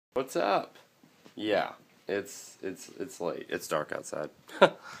What's up? Yeah, it's late. It's dark outside.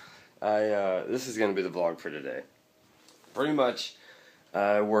 This is gonna be the vlog for today. Pretty much,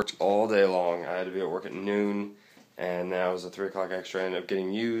 I worked all day long. I had to be at work at noon, and then I was a 3 o'clock extra. I ended up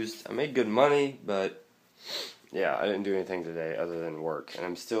getting used. I made good money, but yeah, I didn't do anything today other than work. And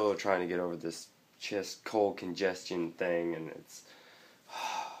I'm still trying to get over this chest cold congestion thing, and it's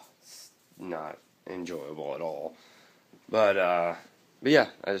not enjoyable at all. But yeah,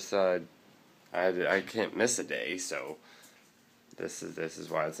 I just I can't miss a day, so this is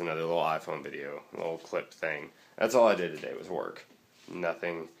why it's another little iPhone video, a little clip thing. That's all I did today was work.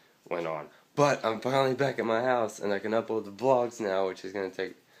 Nothing went on. But I'm finally back at my house, and I can upload the vlogs now, which is going to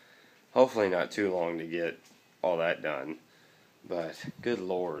take hopefully not too long to get all that done. But good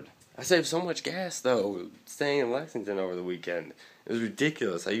lord, I saved so much gas though staying in Lexington over the weekend. It was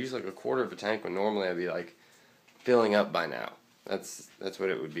ridiculous. I used like a quarter of a tank when normally I'd be like filling up by now. That's what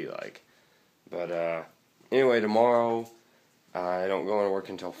it would be like. But anyway, tomorrow I don't go into work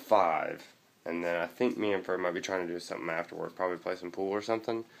until 5, and then I think me and Fred might be trying to do something after work, probably play some pool or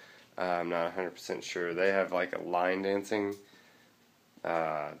something. I'm not 100% sure. They have like a line dancing.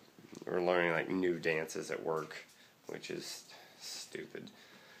 We're learning like new dances at work, which is stupid.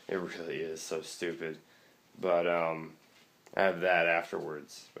 It really is so stupid. But I have that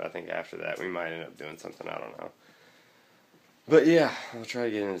afterwards. But I think after that we might end up doing something. I don't know. But yeah, I'll try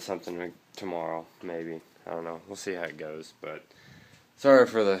to get into something tomorrow, maybe. I don't know. We'll see how it goes. But sorry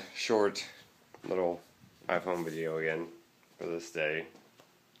for the short little iPhone video again for this day.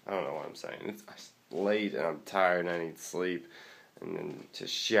 I don't know what I'm saying. It's late and I'm tired and I need sleep. And then to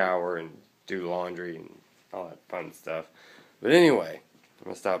shower and do laundry and all that fun stuff. But anyway, I'm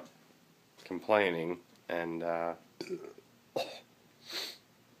going to stop complaining. And I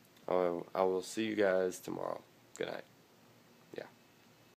will see you guys tomorrow. Good night.